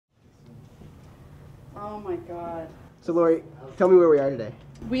Oh my God. So Lori, tell me where we are today.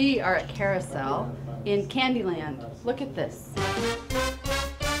 We are at Carousel in Candyland. Look at this.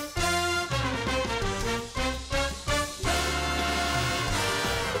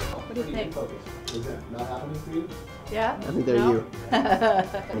 What do you think? Is it not happening for you? Yeah? I think they're you.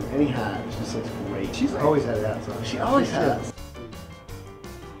 Any hat, she just looks great. She's always had hats on. She always has.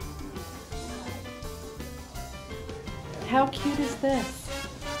 How cute is this?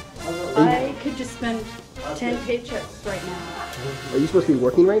 I could just spend 10 paychecks right now. Are you supposed to be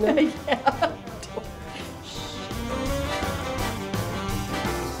working right now? Yeah.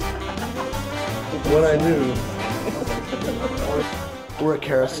 What I knew. We're at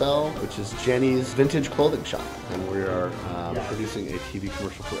Carousel, which is Jenny's vintage clothing shop, and we are producing a TV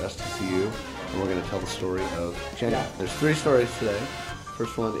commercial for STCU, and we're going to tell the story of Jenny. There's 3 stories today.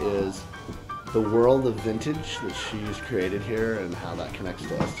 First one is the world of vintage that she's created here and how that connects to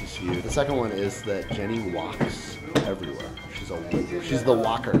STCU. The second one is that Jenny walks everywhere. She's the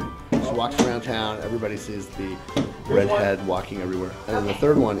walker. She walks around town, everybody sees the redhead walking everywhere. And then the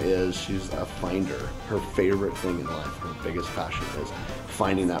third one is she's a finder. Her favorite thing in life, her biggest passion is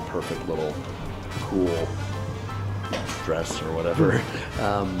finding that perfect little cool dress or whatever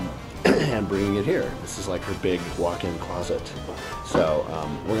and bringing it here. This is like her big walk-in closet. So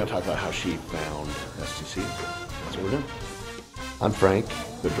we're going to talk about how she found STCU. That's what we're doing. I'm Frank,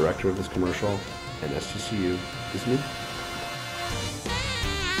 the director of this commercial, and STCU is me.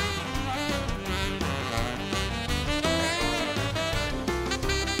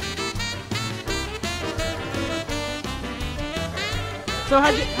 So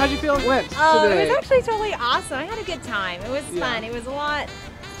how'd you feel it went It today? was actually totally awesome. I had a good time. It was fun. It was a lot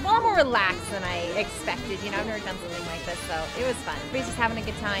more relaxed than I expected. You know, I've never done something like this, so it was fun. Everybody's just having a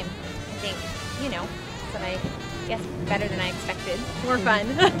good time. I think, you know, so I guess better than I expected. More fun.